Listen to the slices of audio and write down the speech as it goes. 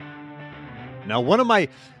Now, one of my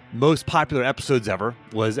most popular episodes ever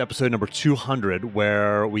was episode number 200,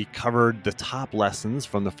 where we covered the top lessons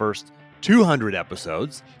from the first 200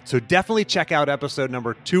 episodes. So definitely check out episode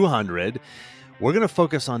number 200. We're going to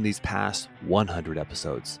focus on these past 100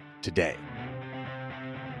 episodes today.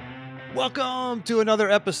 Welcome to another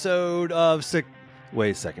episode of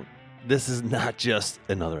Wait a second. This is not just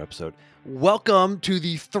another episode. Welcome to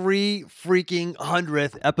the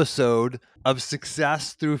 300th episode of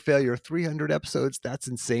Success Through Failure. 300 episodes. That's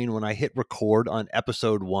insane. When I hit record on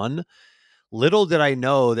episode 1, little did I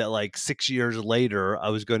know that like 6 years later, I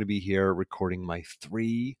was going to be here recording my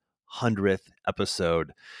 300th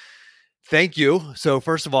episode. Thank you. So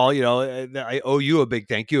first of all, I owe you a big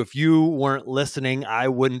thank you. If you weren't listening, I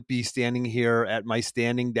wouldn't be standing here at my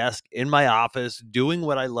standing desk in my office doing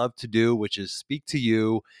what I love to do, which is speak to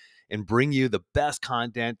you and bring you the best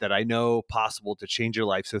content that I know possible to change your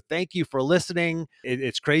life. So thank you for listening.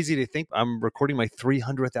 It's crazy to think I'm recording my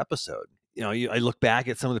 300th episode. I look back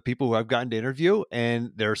at some of the people who I've gotten to interview,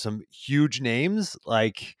 and there are some huge names.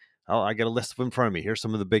 Like, I got a list of them in front of me. Here's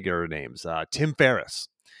some of the bigger names. Tim Ferriss,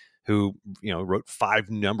 who, wrote 5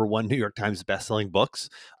 number 1 New York Times bestselling books.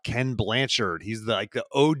 Ken Blanchard, he's the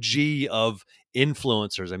OG of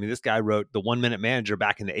influencers. I mean, this guy wrote The 1 Minute Manager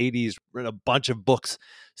back in the 80s, written a bunch of books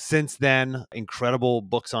since then, incredible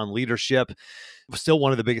books on leadership. Still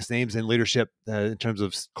one of the biggest names in leadership in terms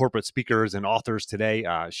of corporate speakers and authors today.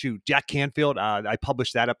 Jack Canfield, I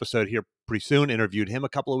published that episode here pretty soon, interviewed him a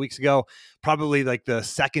couple of weeks ago. Probably like the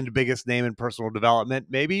second biggest name in personal development,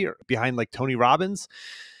 maybe, or behind like Tony Robbins.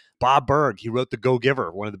 Bob Burg, he wrote The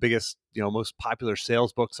Go-Giver, one of the biggest, most popular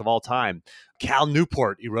sales books of all time. Cal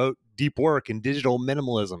Newport, he wrote Deep Work and Digital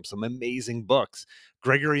Minimalism, some amazing books.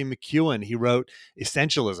 Gregory McEwen, he wrote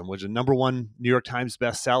Essentialism, which is a number 1 New York Times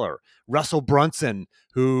bestseller. Russell Brunson,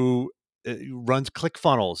 who runs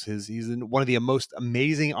ClickFunnels, he's one of the most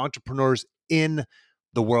amazing entrepreneurs in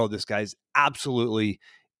the world. This guy's absolutely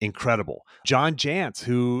incredible. John Jantsch,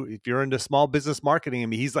 who, if you're into small business marketing, I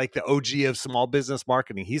mean, he's like the OG of small business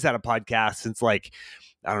marketing. He's had a podcast since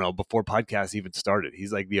before podcasts even started.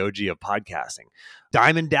 He's like the OG of podcasting.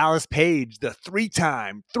 Diamond Dallas Page, the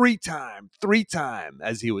three-time,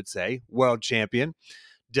 as he would say, world champion,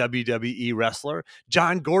 WWE wrestler.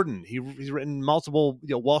 John Gordon, he's written multiple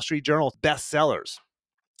Wall Street Journal bestsellers.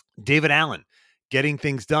 David Allen, Getting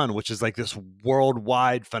Things Done, which is like this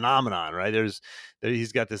worldwide phenomenon, right?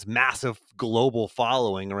 He's got this massive global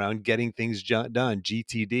following around getting things done,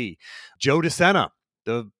 GTD. Joe DeSena,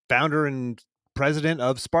 the founder and president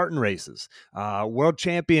of Spartan Races. World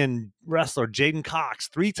champion wrestler Jaden Cox,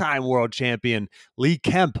 3-time world champion Lee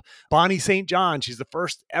Kemp. Bonnie St. John, she's the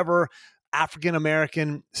first ever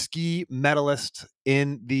African-American ski medalist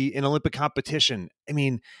in Olympic competition. I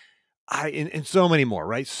mean, and so many more,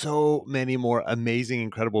 right? So many more amazing,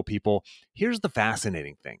 incredible people. Here's the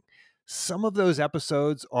fascinating thing. Some of those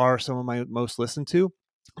episodes are some of my most listened to.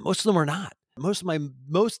 Most of them are not. Most of my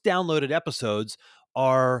most downloaded episodes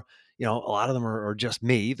are, a lot of them are just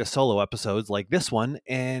me, the solo episodes like this one.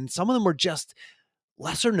 And some of them are just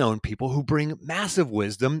lesser known people who bring massive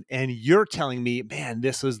wisdom, and you're telling me, man,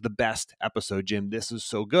 this is the best episode, Jim. This is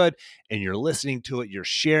so good. And you're listening to it, you're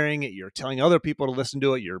sharing it, you're telling other people to listen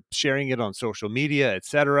to it, you're sharing it on social media,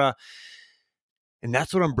 etc. And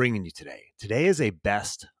that's what I'm bringing you today. Today is a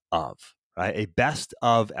best of, right? A best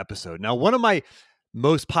of episode. Now, one of my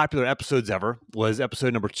most popular episodes ever was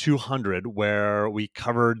episode number 200, where we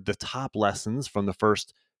covered the top lessons from the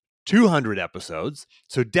first 200 episodes.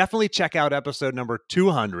 So definitely check out episode number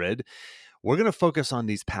 200. We're going to focus on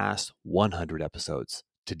these past 100 episodes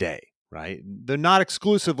today, right? They're not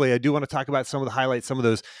exclusively. I do want to talk about some of the highlights, some of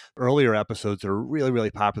those earlier episodes that are really,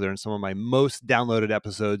 really popular, and some of my most downloaded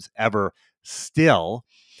episodes ever still.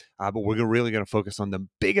 But we're really going to focus on the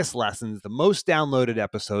biggest lessons, the most downloaded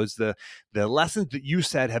episodes, the lessons that you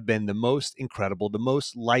said have been the most incredible, the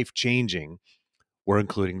most life-changing. We're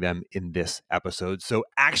including them in this episode. So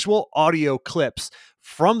actual audio clips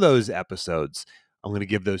from those episodes, I'm going to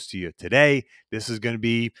give those to you today. This is going to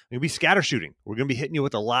be scatter shooting. We're going to be hitting you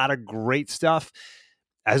with a lot of great stuff.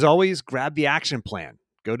 As always, grab the action plan.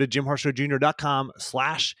 Go to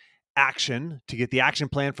jimharshawjr.com/action to get the action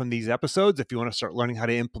plan from these episodes. If you want to start learning how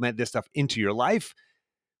to implement this stuff into your life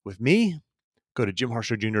with me, go to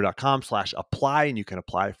jimharshawjr.com/apply, and you can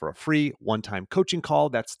apply for a free one-time coaching call.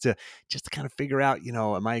 That's to kind of figure out,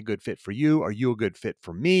 am I a good fit for you? Are you a good fit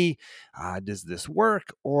for me? Does this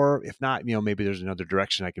work? Or if not, maybe there's another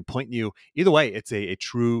direction I can point you. Either way, it's a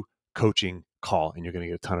true coaching call, and you're going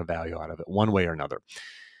to get a ton of value out of it one way or another.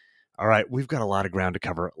 All right, we've got a lot of ground to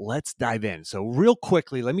cover. Let's dive in. So real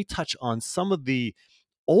quickly, let me touch on some of the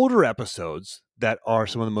older episodes that are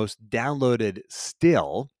some of the most downloaded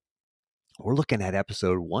still, we're looking at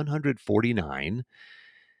episode 149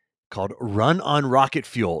 called Run on Rocket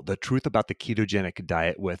Fuel, The Truth About the Ketogenic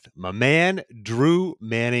Diet with my man, Drew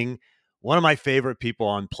Manning, one of my favorite people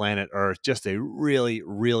on planet Earth, just a really,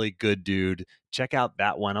 really good dude. Check out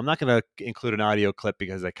that one. I'm not going to include an audio clip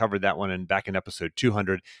because I covered that one back in episode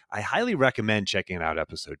 200. I highly recommend checking out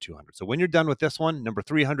episode 200. So when you're done with this one, number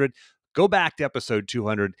 300, go back to episode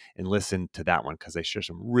 200 and listen to that one because they share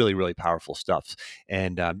some really, really powerful stuff.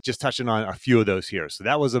 And just touching on a few of those here. So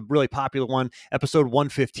that was a really popular one. Episode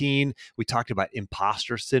 115, we talked about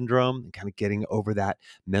imposter syndrome and kind of getting over that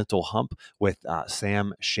mental hump with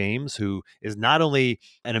Sam Shames, who is not only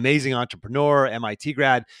an amazing entrepreneur, MIT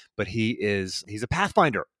grad, but he's a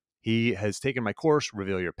pathfinder. He has taken my course,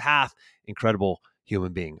 Reveal Your Path. Incredible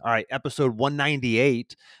human being. All right, episode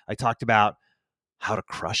 198, I talked about how to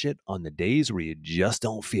crush it on the days where you just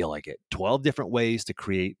don't feel like it. 12 different ways to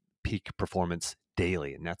create peak performance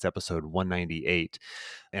daily. And that's episode 198.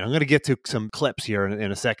 And I'm going to get to some clips here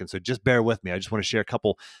in a second. So just bear with me. I just want to share a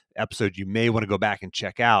couple episodes you may want to go back and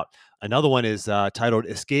check out. Another one is titled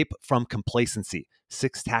Escape from Complacency: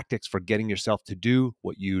 6 Tactics for Getting Yourself to Do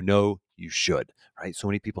What You Know You Should. Right? So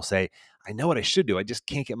many people say, I know what I should do. I just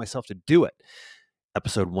can't get myself to do it.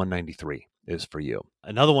 Episode 193 is for you.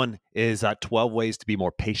 Another one is 12 ways to be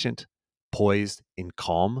more patient, poised, and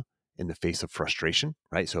calm in the face of frustration,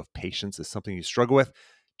 right? So if patience is something you struggle with,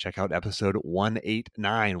 check out episode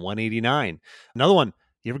 189. Another one,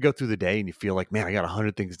 you ever go through the day and you feel like, man, I got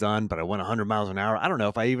 100 things done, but I went 100 miles an hour. I don't know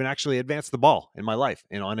if I even actually advanced the ball in my life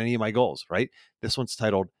and on any of my goals, right? This one's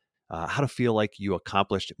titled How to Feel Like You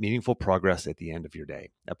Accomplished Meaningful Progress at the End of Your Day,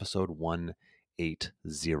 episode 180.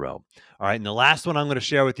 All right. And the last one I'm going to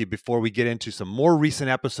share with you before we get into some more recent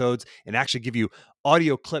episodes and actually give you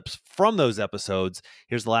audio clips from those episodes.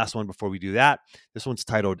 Here's the last one before we do that. This one's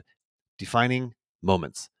titled Defining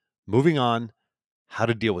Moments: Moving On, How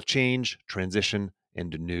to Deal with Change, Transition,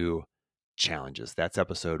 and New Challenges. That's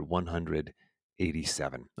episode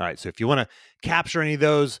 187. All right. So if you want to capture any of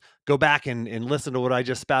those, go back and listen to what I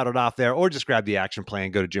just spouted off there, or just grab the action plan.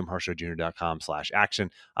 Go to jimharshawjr.com/action.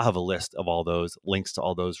 I'll have a list of all those, links to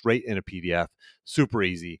all those right in a PDF. Super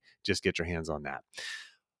easy. Just get your hands on that.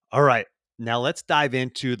 All right. Now let's dive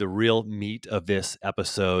into the real meat of this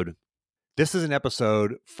episode. This is an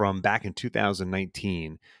episode from back in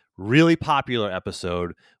 2019, really popular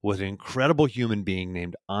episode with an incredible human being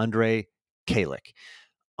named Andrei Kalik.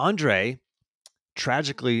 Andrei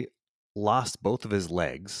tragically lost both of his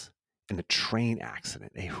legs in a train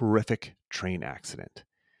accident, a horrific train accident.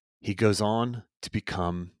 He goes on to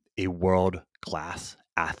become a world-class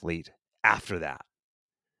athlete after that.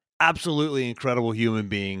 Absolutely incredible human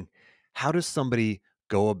being. How does somebody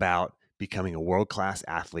go about becoming a world-class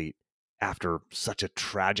athlete after such a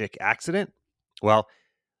tragic accident? Well,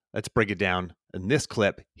 let's break it down. In this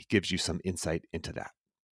clip, he gives you some insight into that.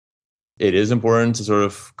 It is important to sort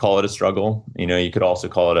of call it a struggle. You could also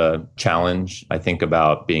call it a challenge. I think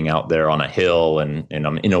about being out there on a hill and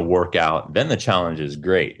I'm in a workout. Then the challenge is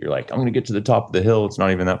great. You're like, I'm going to get to the top of the hill. It's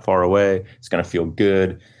not even that far away. It's going to feel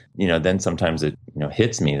good. Then sometimes it,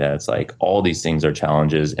 hits me that it's like all these things are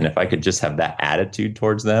challenges. And if I could just have that attitude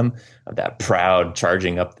towards them, of that proud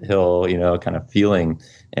charging up the hill, kind of feeling,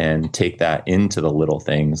 and take that into the little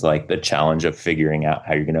things like the challenge of figuring out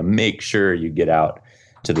how you're going to make sure you get out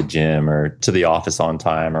to the gym or to the office on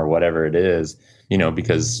time or whatever it is,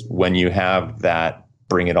 because when you have that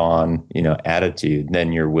bring it on, attitude,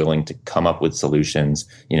 then you're willing to come up with solutions,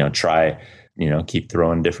 try, keep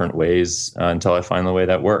throwing different ways until I find the way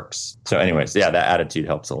that works. So anyways, yeah, that attitude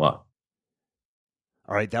helps a lot.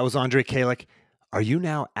 All right. That was Andrei Kalik. Are you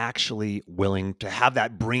now actually willing to have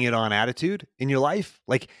that bring it on attitude in your life?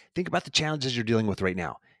 Like, think about the challenges you're dealing with right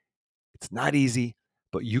now. It's not easy,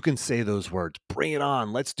 but you can say those words, bring it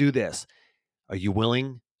on, let's do this. Are you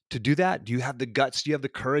willing to do that? Do you have the guts? Do you have the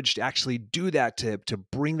courage to actually do that, to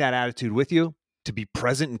bring that attitude with you, to be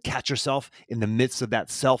present and catch yourself in the midst of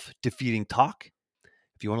that self-defeating talk?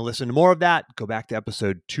 If you want to listen to more of that, go back to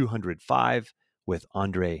episode 205 with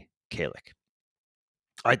Andrei Kalik.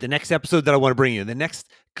 All right, the next episode that I want to bring you, the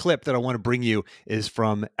next clip that I want to bring you is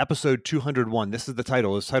from episode 201. This is the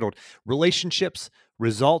title. It's titled Relationships,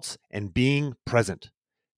 Results, and Being Present: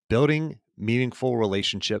 Building Meaningful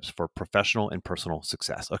Relationships for Professional and Personal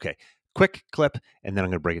Success. Okay, quick clip, and then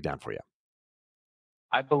I'm going to break it down for you.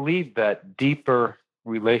 I believe that deeper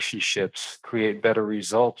relationships create better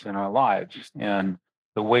results in our lives. And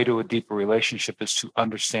the way to a deeper relationship is to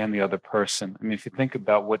understand the other person. I mean, if you think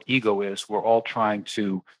about what ego is, we're all trying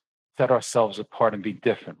to set ourselves apart and be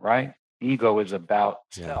different, right? Ego is about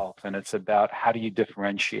Yeah. self, and it's about how do you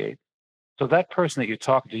differentiate. So that person that you're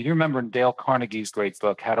talking to, you remember in Dale Carnegie's great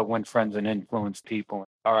book, How to Win Friends and Influence People.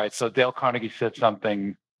 All right, so Dale Carnegie said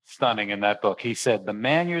something stunning in that book. He said, the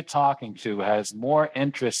man you're talking to has more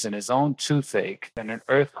interest in his own toothache than an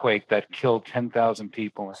earthquake that killed 10,000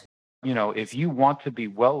 people. You know, if you want to be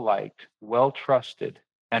well-liked, well-trusted,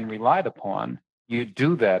 and relied upon, you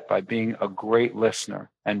do that by being a great listener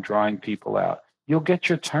and drawing people out. You'll get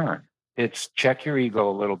your turn. It's check your ego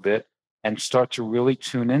a little bit and start to really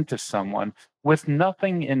tune into someone with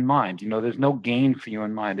nothing in mind. You know, there's no gain for you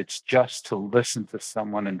in mind. It's just to listen to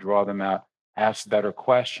someone and draw them out, ask better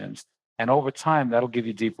questions. And over time, that'll give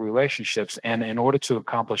you deeper relationships. And in order to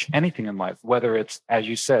accomplish anything in life, whether it's, as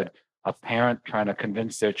you said, a parent trying to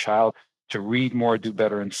convince their child to read more, do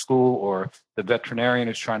better in school, or the veterinarian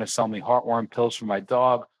who's trying to sell me heartworm pills for my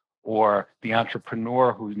dog, or the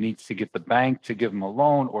entrepreneur who needs to get the bank to give him a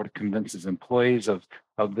loan or to convince his employees of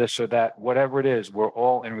this or that, whatever it is, we're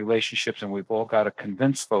all in relationships and we've all got to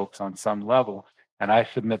convince folks on some level. And I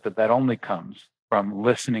submit that that only comes from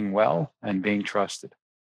listening well and being trusted.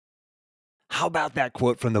 How about that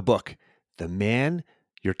quote from the book? The man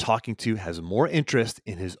you're talking to has more interest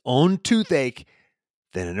in his own toothache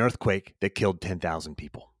than an earthquake that killed 10,000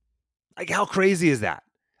 people. Like, how crazy is that?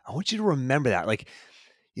 I want you to remember that. Like,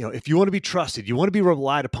 you know, if you want to be trusted, you want to be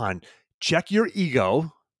relied upon, check your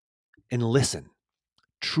ego and listen.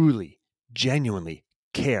 Truly, genuinely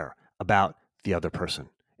care about the other person.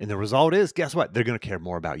 And the result is, guess what? They're going to care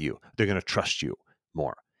more about you. They're going to trust you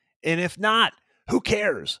more. And if not, who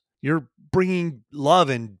cares? You're bringing love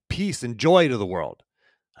and peace and joy to the world.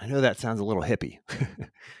 I know that sounds a little hippie,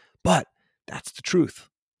 but that's the truth.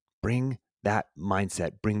 Bring that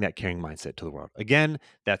mindset, bring that caring mindset to the world. Again,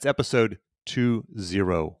 that's episode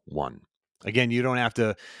 201. Again, you don't have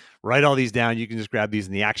to write all these down. You can just grab these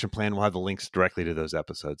in the action plan. We'll have the links directly to those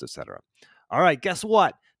episodes, etc. All right, guess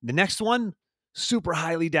what? The next one, super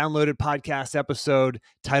highly downloaded podcast episode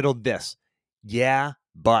titled this, Yeah,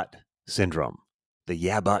 But Syndrome. The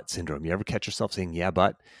yeah, but syndrome. You ever catch yourself saying yeah,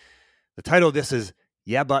 but? The title of this is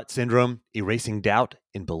Yeah, But Syndrome, Erasing Doubt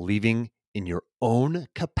and Believing in Your Own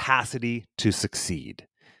Capacity to Succeed.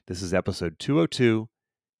 This is episode 202.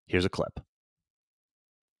 Here's a clip.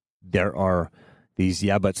 There are these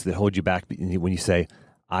yeah buts that hold you back when you say,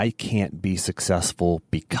 I can't be successful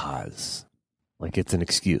because, like it's an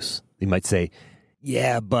excuse. You might say,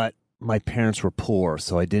 yeah, but my parents were poor,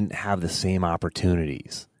 so I didn't have the same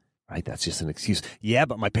opportunities, right? That's just an excuse. Yeah,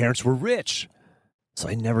 but my parents were rich, so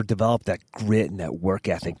I never developed that grit and that work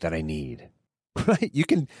ethic that I need, right? You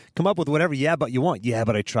can come up with whatever yeah, but you want. Yeah,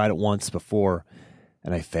 but I tried it once before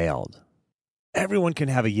and I failed. Everyone can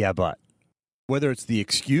have a yeah, but. Whether it's the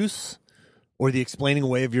excuse or the explaining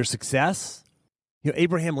away of your success. You know,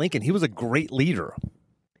 Abraham Lincoln, he was a great leader.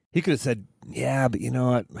 He could have said, yeah, but you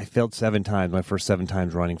know what? I failed 7 times, my first 7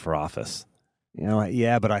 times running for office. You know,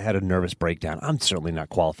 yeah, but I had a nervous breakdown. I'm certainly not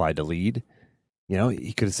qualified to lead. You know,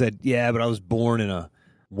 he could have said, yeah, but I was born in a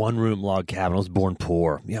 1-room log cabin. I was born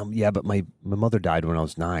poor. You know, yeah, but my mother died when I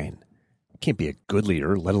was 9. I can't be a good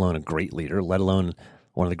leader, let alone a great leader, let alone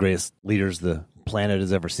one of the greatest leaders the planet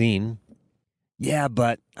has ever seen. Yeah,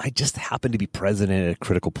 but I just happened to be president at a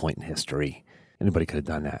critical point in history. Anybody could have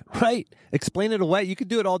done that, right? Explain it away. You could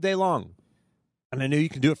do it all day long. And I know you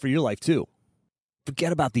can do it for your life too.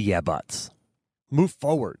 Forget about the yeah buts. Move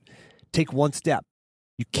forward. Take one step.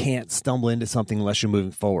 You can't stumble into something unless you're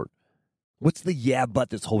moving forward. What's the yeah but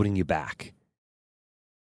that's holding you back?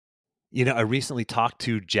 You know, I recently talked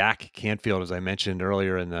to Jack Canfield, as I mentioned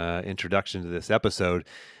earlier in the introduction to this episode.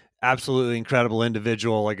 Absolutely incredible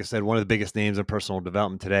individual. Like I said, one of the biggest names in personal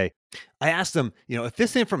development today. I asked him, you know, if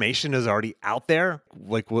this information is already out there,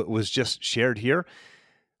 like what was just shared here,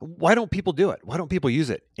 why don't people do it? Why don't people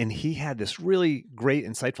use it? And he had this really great,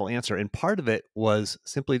 insightful answer. And part of it was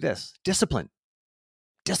simply this: discipline.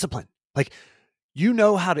 Discipline. Like, you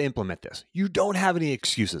know how to implement this. You don't have any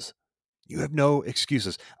excuses. You have no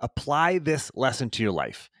excuses. Apply this lesson to your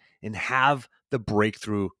life and have the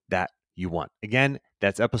breakthrough that you want. Again,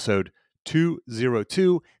 that's episode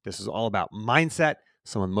 202. This is all about mindset,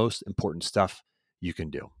 some of the most important stuff you can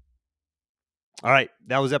do. All right,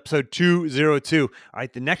 that was episode 202. All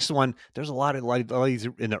right, the next one, there's a lot of these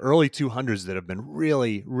in the early 200s that have been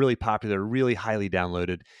really, really popular, really highly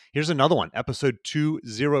downloaded. Here's another one, episode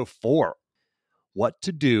 204. What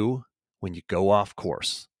to do when you go off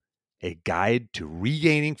course. A guide to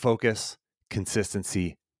regaining focus,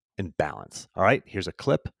 consistency, and balance. All right, here's a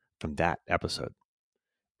clip from that episode.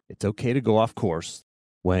 It's okay to go off course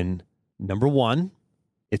when, number 1,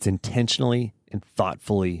 it's intentionally and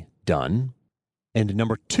thoughtfully done. And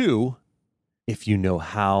number 2, if you know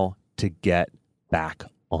how to get back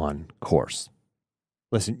on course.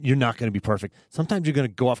 Listen, you're not going to be perfect. Sometimes you're going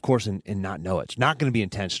to go off course and not know it. It's not going to be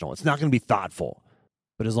intentional. It's not going to be thoughtful.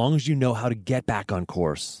 But as long as you know how to get back on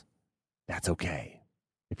course, that's okay.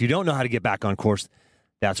 If you don't know how to get back on course,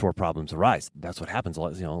 that's where problems arise. That's what happens. A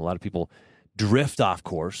lot of people drift off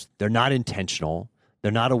course. They're not intentional.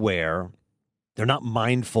 They're not aware. They're not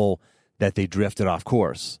mindful that they drifted off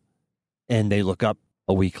course. And they look up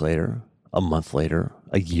a week later, a month later,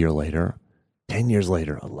 a year later, 10 years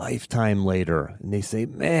later, a lifetime later, and they say,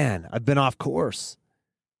 man, I've been off course.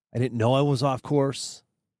 I didn't know I was off course.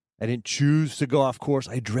 I didn't choose to go off course.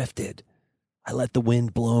 I drifted. I let the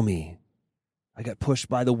wind blow me. I got pushed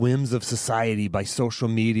by the whims of society, by social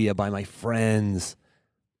media, by my friends,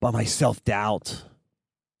 by my self-doubt.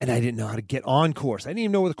 And I didn't know how to get on course. I didn't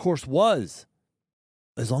even know where the course was.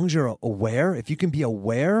 As long as you're aware, if you can be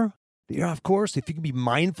aware that you're off course, if you can be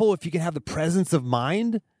mindful, if you can have the presence of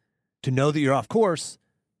mind to know that you're off course,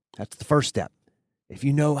 that's the first step. If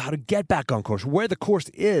you know how to get back on course, where the course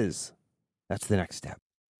is, that's the next step.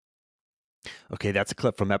 Okay, that's a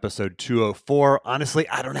clip from episode 204. Honestly,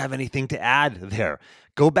 I don't have anything to add there.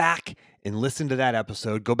 Go back and listen to that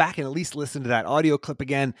episode. Go back and at least listen to that audio clip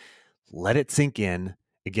again. Let it sink in.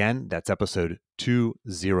 Again, that's episode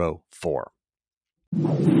 204.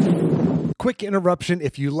 Quick interruption.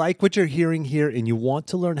 If you like what you're hearing here and you want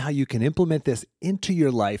to learn how you can implement this into your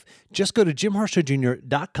life, just go to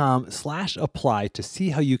jimharshawjr.com/apply to see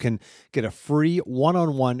how you can get a free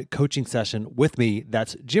one-on-one coaching session with me.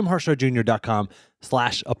 That's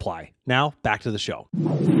jimharshawjr.com/apply. Now back to the show.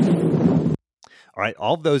 All right,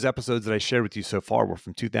 all of those episodes that I shared with you so far were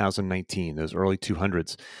from 2019, those early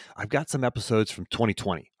 200s. I've got some episodes from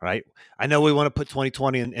 2020, right? I know we want to put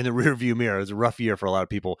 2020 in the rearview mirror. It was a rough year for a lot of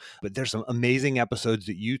people, but there's some amazing episodes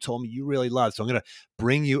that you told me you really loved. So I'm going to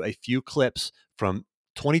bring you a few clips from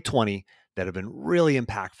 2020 that have been really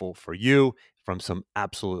impactful for you, from some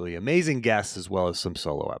absolutely amazing guests, as well as some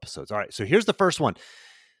solo episodes. All right, so here's the first one.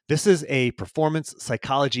 This is a performance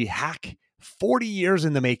psychology hack, 40 years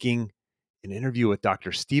in the making. An interview with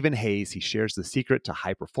Dr. Stephen Hayes. He shares the secret to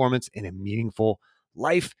high performance in a meaningful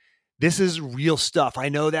life. This is real stuff. I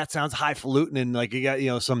know that sounds highfalutin and like you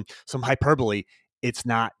got, some hyperbole. It's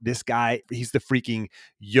not. This guy, he's the freaking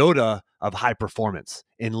Yoda of high performance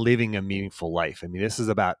in living a meaningful life. I mean, this is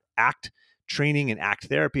about ACT training and ACT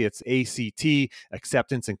therapy. It's ACT,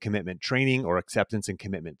 acceptance and commitment training, or acceptance and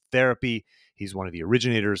commitment therapy. He's one of the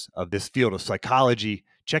originators of this field of psychology.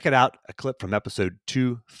 Check it out, a clip from episode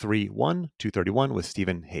 231 with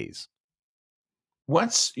Stephen Hayes.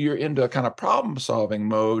 Once you're into a kind of problem-solving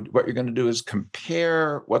mode, what you're going to do is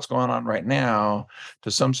compare what's going on right now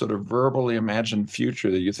to some sort of verbally imagined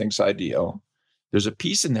future that you think's ideal. There's a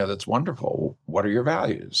piece in there that's wonderful. What are your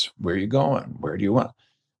values? Where are you going? Where do you want?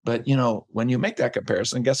 But, when you make that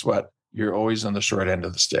comparison, guess what? You're always on the short end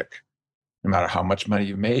of the stick. No matter how much money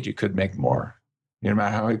you've made, you could make more. No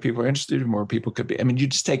matter how many people are interested, more people could be. I mean, you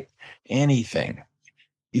just take anything.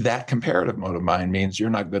 That comparative mode of mind means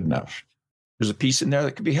you're not good enough. There's a piece in there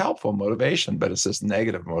that could be helpful, motivation, but it's this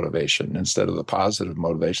negative motivation instead of the positive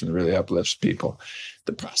motivation that really uplifts people.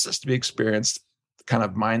 The process to be experienced, kind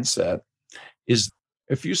of mindset, is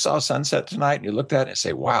if you saw sunset tonight and you looked at it and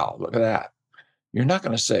say, wow, look at that. You're not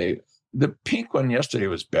going to say, the pink one yesterday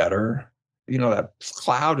was better. That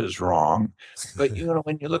cloud is wrong. But,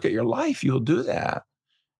 when you look at your life, you'll do that.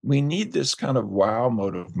 We need this kind of wow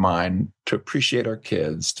mode of mind to appreciate our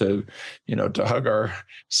kids, to hug our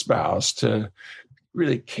spouse, to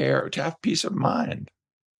really care, to have peace of mind.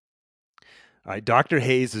 All right, Dr.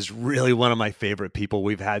 Hayes is really one of my favorite people.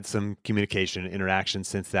 We've had some communication and interaction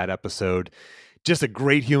since that episode. Just a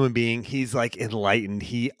great human being. He's like enlightened.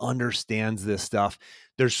 He understands this stuff.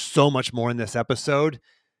 There's so much more in this episode.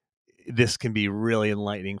 This can be really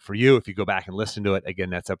enlightening for you if you go back and listen to it. Again,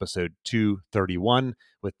 that's episode 231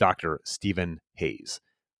 with Dr. Stephen Hayes.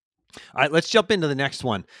 All right, let's jump into the next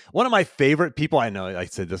one. One of my favorite people, I know I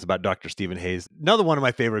said this about Dr. Stephen Hayes. Another one of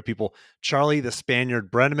my favorite people, Charlie the Spaniard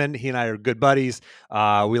Brenneman. He and I are good buddies.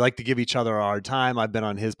 We like to give each other a hard time. I've been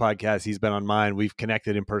on his podcast. He's been on mine. We've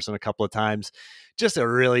connected in person a couple of times. Just a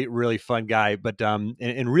really, really fun guy, but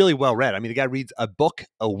and really well read. I mean, the guy reads a book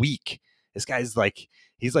a week. This guy's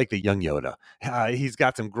he's like the young Yoda. He's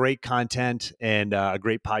got some great content and a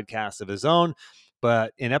great podcast of his own.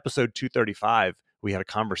 But in episode 235, we had a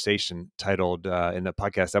conversation titled, in the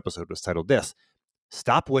podcast episode was titled this: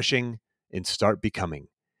 Stop Wishing and Start Becoming.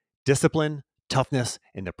 Discipline, Toughness,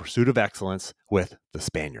 and the Pursuit of Excellence with the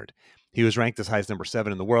Spaniard. He was ranked as high as number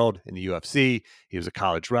 7 in the world in the UFC. He was a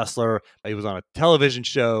college wrestler. He was on a television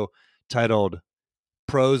show titled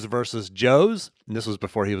Pros versus Joes. And this was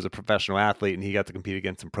before he was a professional athlete and he got to compete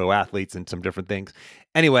against some pro athletes and some different things.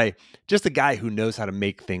 Anyway, just a guy who knows how to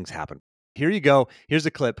make things happen. Here you go. Here's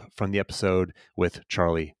a clip from the episode with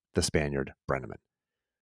Charlie the Spaniard Brenneman.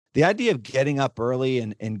 The idea of getting up early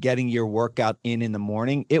and getting your workout in the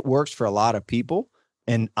morning, it works for a lot of people.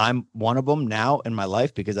 And I'm one of them now in my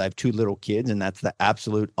life because I have 2 little kids, and that's the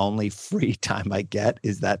absolute only free time I get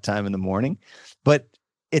is that time in the morning. But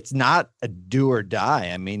it's not a do or die.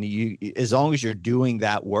 I mean, you, as long as you're doing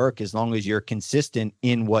that work, as long as you're consistent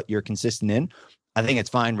in what you're consistent in, I think it's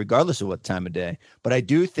fine regardless of what time of day. But I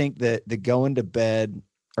do think that the going to bed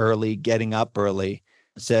early, getting up early,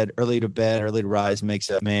 said early to bed, early to rise makes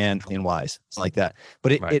a man and wise. It's like that.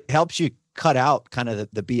 But it helps you cut out kind of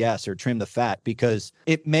the BS or trim the fat, because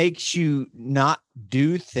it makes you not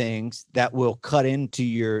do things that will cut into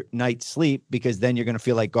your night's sleep, because then you're going to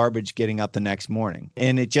feel like garbage getting up the next morning.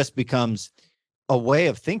 And it just becomes a way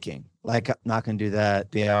of thinking, like, I'm not going to do that.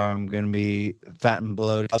 Yeah, I'm going to be fat and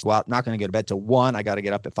bloated. Well, I'm not going to go to bed till 1. I got to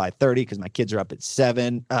get up at 5:30 because my kids are up at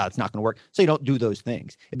 7. It's not going to work. So you don't do those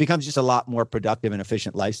things. It becomes just a lot more productive and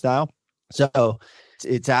efficient lifestyle. So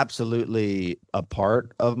it's absolutely a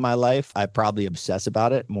part of my life. I probably obsess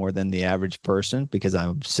about it more than the average person because I'm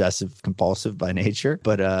obsessive compulsive by nature.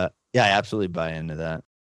 But yeah, I absolutely buy into that.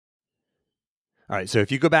 All right. So if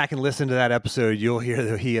you go back and listen to that episode, you'll hear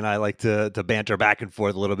that he and I like to banter back and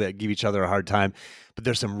forth a little bit, give each other a hard time. But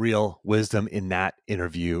there's some real wisdom in that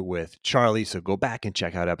interview with Charlie. So go back and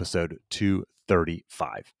check out episode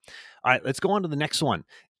 235. All right, let's go on to the next one.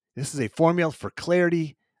 This is a formula for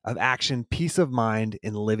clarity of action, peace of mind,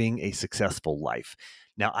 and living a successful life.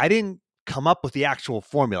 Now, I didn't come up with the actual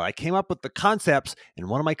formula. I came up with the concepts, and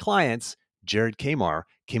one of my clients, Jared Kamar,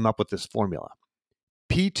 came up with this formula.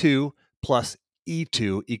 P2 plus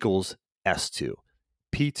E2 equals S2.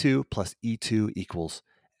 P2 plus E2 equals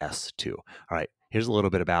S2. All right, here's a little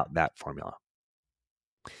bit about that formula.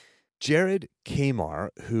 Jared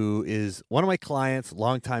Kamar, who is one of my clients,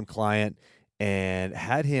 longtime client, and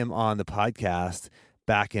had him on the podcast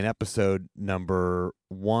back in episode number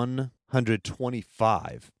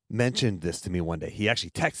 125, mentioned this to me one day. He actually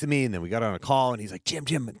texted me, and then we got on a call, and he's like, Jim,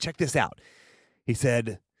 check this out. He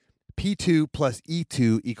said, P2 plus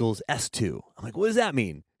E2 equals S2. I'm like, what does that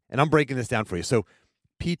mean? And I'm breaking this down for you. So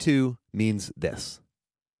P2 means this,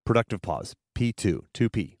 productive pause, P2,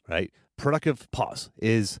 2P, right? Productive pause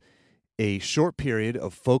is a short period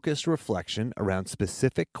of focused reflection around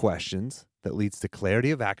specific questions that leads to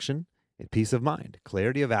clarity of action and peace of mind.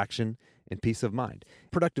 Clarity of action and peace of mind.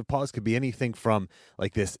 Productive pause could be anything from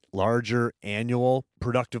like this larger annual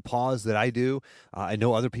productive pause that I do. I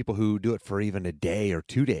know other people who do it for even a day or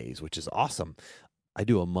 2 days, which is awesome. I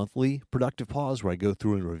do a monthly productive pause where I go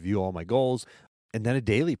through and review all my goals, and then a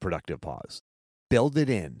daily productive pause. Build it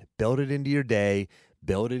into your day,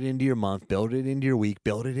 build it into your month, build it into your week,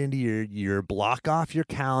 build it into your year. Block off your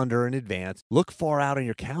calendar in advance. Look far out on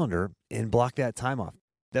your calendar and block that time off.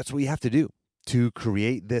 That's what you have to do to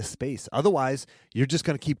create this space. Otherwise, you're just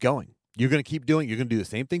going to keep going. You're going to keep doing, you're going to do the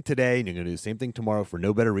same thing today, and you're going to do the same thing tomorrow for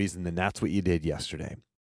no better reason than that's what you did yesterday.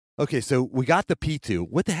 Okay, so we got the P2.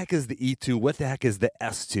 What the heck is the E2? What the heck is the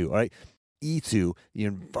S2? All right. E2, the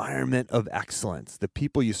environment of excellence, the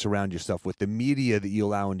people you surround yourself with, the media that you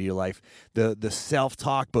allow into your life, the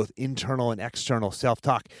self-talk, both internal and external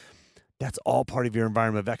self-talk. That's all part of your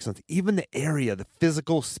environment of excellence. Even the area, the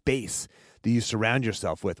physical space that you surround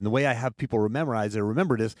yourself with. And the way I have people memorize or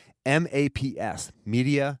remember it is MAPS,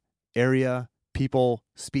 media, area, people,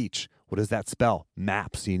 speech. What does that spell?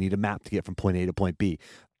 Map. So you need a map to get from point A to point B.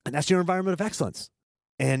 And that's your environment of excellence.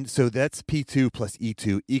 And so that's P2 plus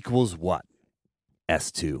E2 equals what?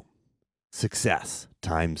 S2. Success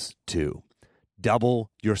times 2.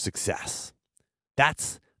 Double your success.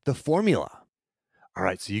 That's the formula. All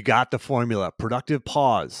right, so you got the formula. Productive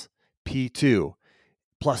pause, P2,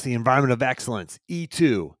 plus the environment of excellence,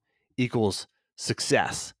 E2, equals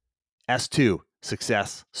success. S2,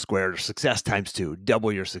 success squared, or success times 2, double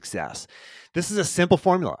your success. This is a simple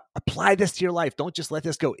formula. Apply this to your life. Don't just let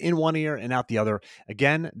this go in one ear and out the other.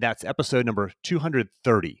 Again, that's episode number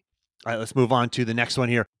 230. All right, let's move on to the next one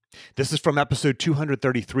here. This is from episode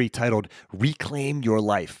 233 titled Reclaim Your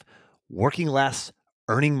Life, Working Less,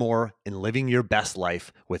 Earning More, and Living Your Best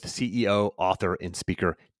Life with CEO, author, and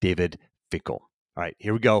speaker David Finkel. All right,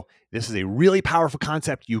 here we go. This is a really powerful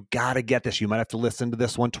concept. You got to get this. You might have to listen to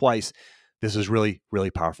this one twice. This is really,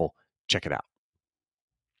 really powerful. Check it out.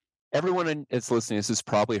 Everyone that's listening to this has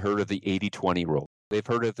probably heard of the 80-20 rule. They've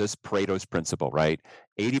heard of this Pareto's principle, right?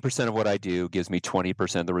 80% of what I do gives me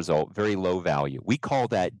 20% of the result, very low value. We call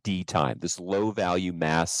that D time, this low value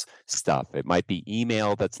mass stuff. It might be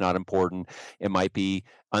email that's not important. It might be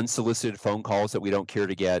unsolicited phone calls that we don't care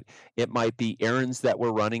to get. It might be errands that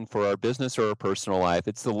we're running for our business or our personal life.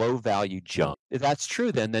 It's the low value junk. If that's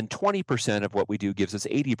true, then 20% of what we do gives us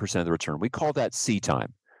 80% of the return. We call that C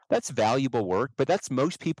time. That's valuable work, but that's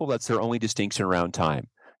most people, that's their only distinction around time,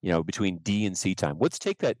 between D and C time. Let's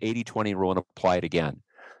take that 80-20 rule and apply it again.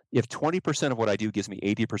 If 20% of what I do gives me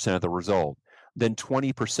 80% of the result, then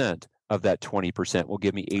 20% of that 20% will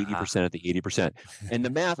give me 80% of the 80%. And the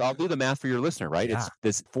math, I'll do the math for your listener, right? Yeah. It's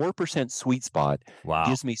this 4% sweet spot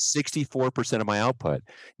gives me 64% of my output.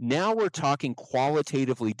 Now we're talking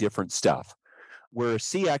qualitatively different stuff, where a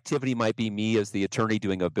C activity might be me as the attorney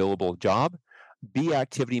doing a billable job. B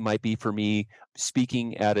activity might be for me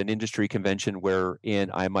speaking at an industry convention wherein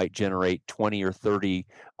I might generate 20 or 30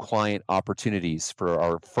 client opportunities for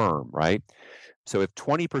our firm, right? So if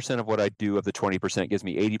 20% of what I do of the 20% gives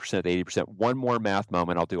me 80% of the 80%, one more math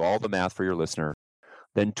moment, I'll do all the math for your listener,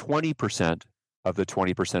 then 20% of the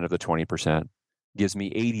 20% of the 20% gives me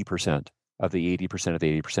 80% of the 80% of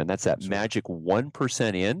the 80%. That's that magic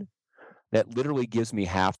 1% in. That literally gives me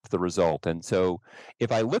half the result. And so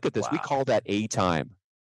if I look at this, we call that A time.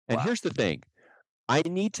 And here's the thing. I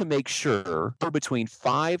need to make sure between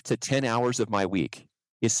 5 to 10 hours of my week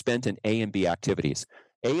is spent in A and B activities.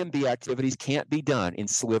 A and B activities can't be done in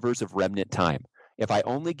slivers of remnant time. If I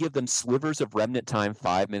only give them slivers of remnant time,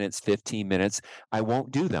 5 minutes, 15 minutes, I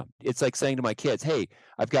won't do them. It's like saying to my kids, hey,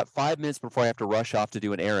 I've got 5 minutes before I have to rush off to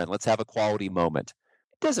do an errand. Let's have a quality moment.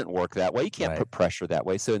 Doesn't work that way. You can't put pressure that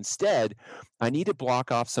way. So instead, I need to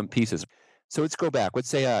block off some pieces. So let's go back. Let's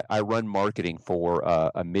say I run marketing for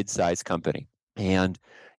a mid-sized company. And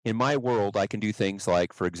in my world, I can do things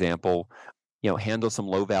like, for example, handle some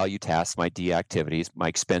low-value tasks, my D activities, my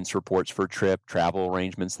expense reports for trip, travel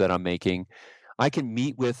arrangements that I'm making. I can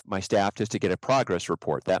meet with my staff just to get a progress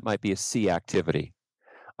report. That might be a C activity.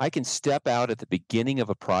 I can step out at the beginning of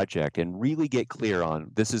a project and really get clear on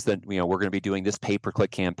this is we're going to be doing this pay-per-click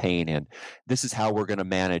campaign, and this is how we're going to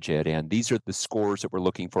manage it, and these are the scores that we're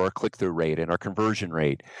looking for, our click-through rate and our conversion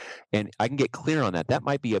rate. And I can get clear on that. That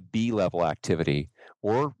might be a B-level activity,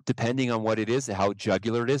 or depending on what it is, how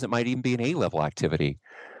jugular it is, it might even be an A-level activity.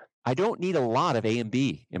 I don't need a lot of A and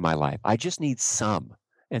B in my life. I just need some.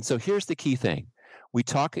 And so here's the key thing. We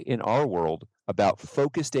talk in our world about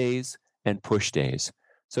focus days and push days.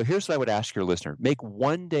 So here's what I would ask your listener. Make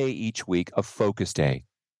one day each week a focus day,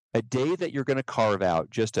 a day that you're going to carve out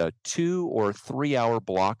just a 2 or 3 hour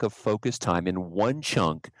block of focus time in one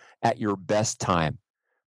chunk at your best time.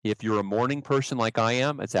 If you're a morning person like I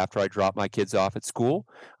am, it's after I drop my kids off at school.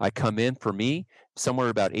 I come in, for me, somewhere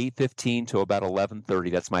about 8:15 to about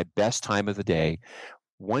 11:30. That's my best time of the day.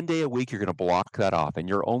 One day a week, you're going to block that off, and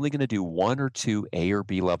you're only going to do 1 or 2 A or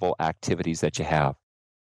B level activities that you have.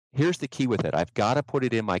 Here's the key with it. I've got to put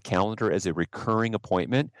it in my calendar as a recurring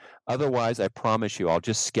appointment. Otherwise, I promise you, I'll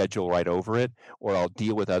just schedule right over it, or I'll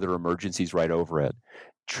deal with other emergencies right over it.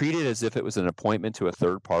 Treat it as if it was an appointment to a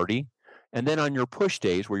third party. And then on your push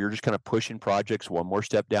days, where you're just kind of pushing projects one more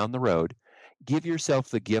step down the road, give yourself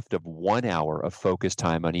the gift of 1 hour of focus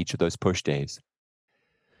time on each of those push days.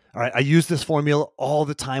 All right. I use this formula all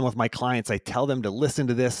the time with my clients. I tell them to listen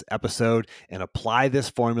to this episode and apply this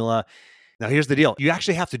formula. Now, here's the deal. You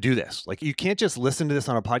actually have to do this. Like, you can't just listen to this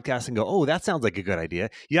on a podcast and go, oh, that sounds like a good idea.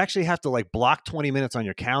 You actually have to block 20 minutes on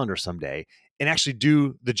your calendar someday and actually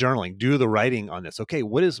do the journaling, do the writing on this. Okay,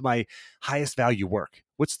 what is my highest value work?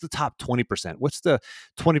 What's the top 20%? What's the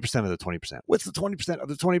 20% of the 20%? What's the 20% of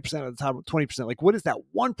the 20% of the top 20%? What is that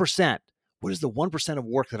 1%? What is the 1% of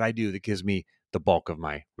work that I do that gives me the bulk of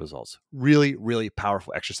my results? Really, really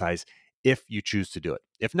powerful exercise if you choose to do it.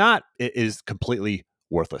 If not, it is completely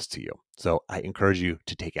worthless to you. So I encourage you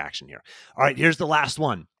to take action here. All right, here's the last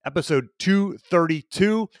one. Episode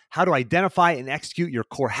 232, how to identify and execute your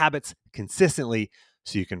core habits consistently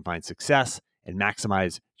so you can find success and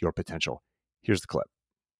maximize your potential. Here's the clip.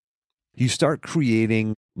 You start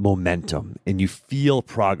creating momentum and you feel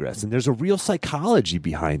progress, and there's a real psychology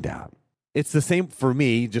behind that. It's the same for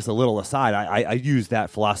me. Just a little aside, I use that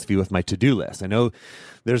philosophy with my to-do list. I know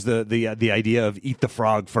there's the idea of eat the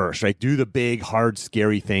frog first, right? Do the big, hard,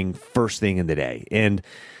 scary thing first thing in the day. And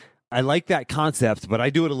I like that concept, but I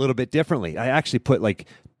do it a little bit differently. I actually put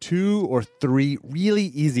 2 or 3 really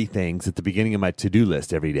easy things at the beginning of my to-do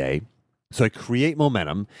list every day. So I create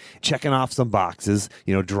momentum, checking off some boxes,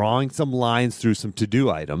 drawing some lines through some to-do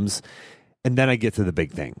items. and then I get to the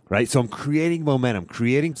big thing, right? So I'm creating momentum,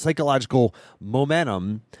 creating psychological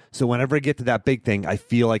momentum. So whenever I get to that big thing, I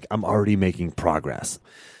feel like I'm already making progress.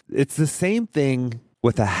 It's the same thing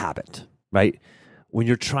with a habit, right? When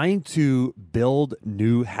you're trying to build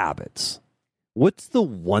new habits, what's the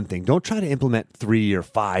one thing? Don't try to implement 3 or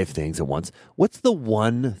 5 things at once. What's the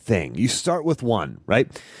one thing? You start with one, right?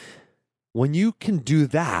 When you can do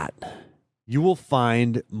that, you will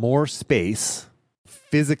find more space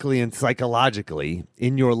physically and psychologically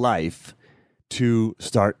in your life to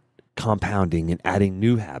start compounding and adding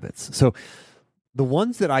new habits. So the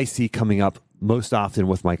ones that I see coming up most often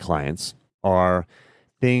with my clients are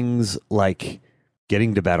things like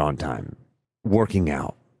getting to bed on time, working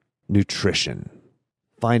out, nutrition,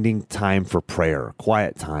 finding time for prayer,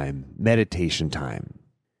 quiet time, meditation time.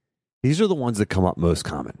 These are the ones that come up most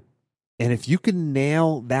common. And if you can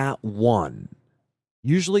nail that one,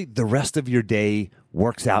 usually the rest of your day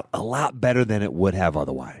works out a lot better than it would have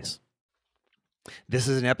otherwise. This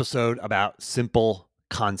is an episode about simple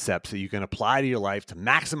concepts that you can apply to your life to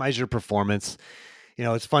maximize your performance. You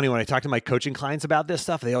know, it's funny when I talk to my coaching clients about this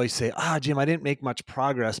stuff, they always say, Jim, I didn't make much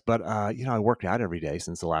progress, but, I worked out every day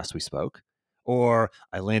since the last we spoke. Or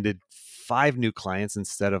I landed 5 new clients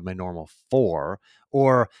instead of my normal 4.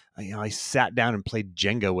 Or, I sat down and played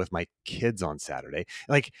Jenga with my kids on Saturday.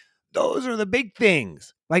 Like, those are the big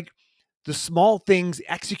things. Like, the small things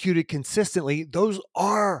executed consistently, those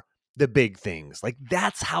are the big things. Like,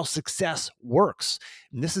 that's how success works.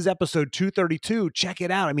 And this is episode 232. Check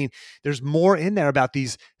it out. I mean, there's more in there about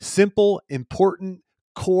these simple, important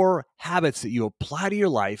core habits that you apply to your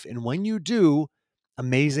life. And when you do,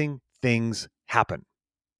 amazing things happen.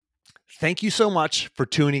 Thank you so much for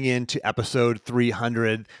tuning in to episode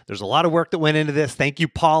 300. There's a lot of work that went into this. Thank you,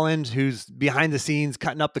 Pauland, who's behind the scenes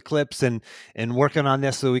cutting up the clips and working on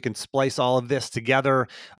this so we can splice all of this together.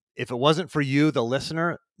 If it wasn't for you, the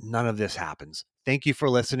listener, none of this happens. Thank you for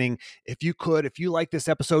listening. If you like this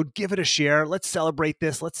episode, give it a share. Let's celebrate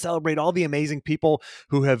this. Let's celebrate all the amazing people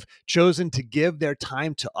who have chosen to give their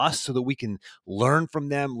time to us so that we can learn from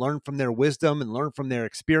them, learn from their wisdom, and learn from their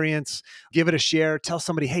experience. Give it a share. Tell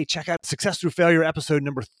somebody, hey, check out Success Through Failure episode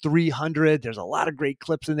number 300. There's a lot of great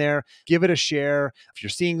clips in there. Give it a share. If you're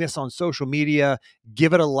seeing this on social media,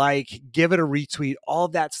 give it a like, give it a retweet. All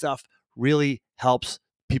of that stuff really helps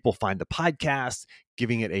people find the podcast.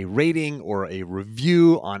 Giving it a rating or a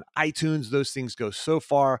review on iTunes. Those things go so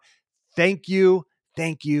far. Thank you.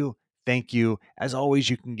 Thank you. Thank you. As always,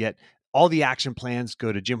 you can get all the action plans.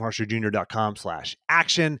 Go to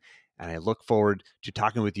jimharsherjr.com/action. And I look forward to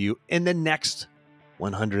talking with you in the next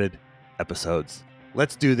 100 episodes.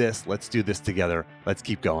 Let's do this. Let's do this together. Let's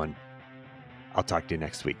keep going. I'll talk to you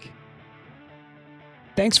next week.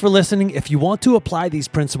 Thanks for listening. If you want to apply these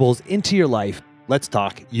principles into your life, let's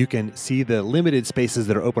talk. You can see the limited spaces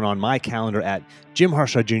that are open on my calendar at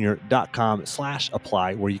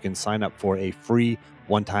jimharshawjr.com/apply, where you can sign up for a free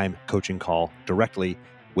one-time coaching call directly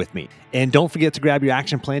with me. And don't forget to grab your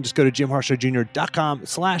action plan. Just go to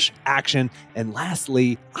jimharshawjr.com/action. And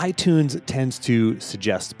lastly, iTunes tends to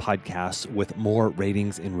suggest podcasts with more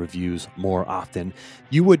ratings and reviews more often.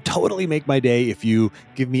 You would totally make my day if you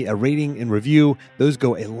give me a rating and review. Those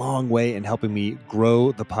go a long way in helping me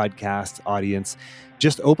grow the podcast audience.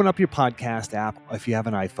 Just open up your podcast app. If you have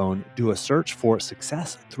an iPhone, do a search for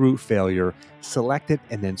Success Through Failure, select it,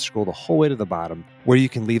 and then scroll the whole way to the bottom where you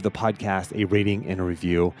can leave the podcast a rating and a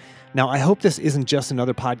review. Now, I hope this isn't just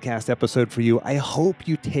another podcast episode for you. I hope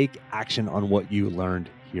you take action on what you learned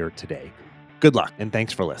here today. Good luck, and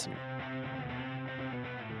thanks for listening.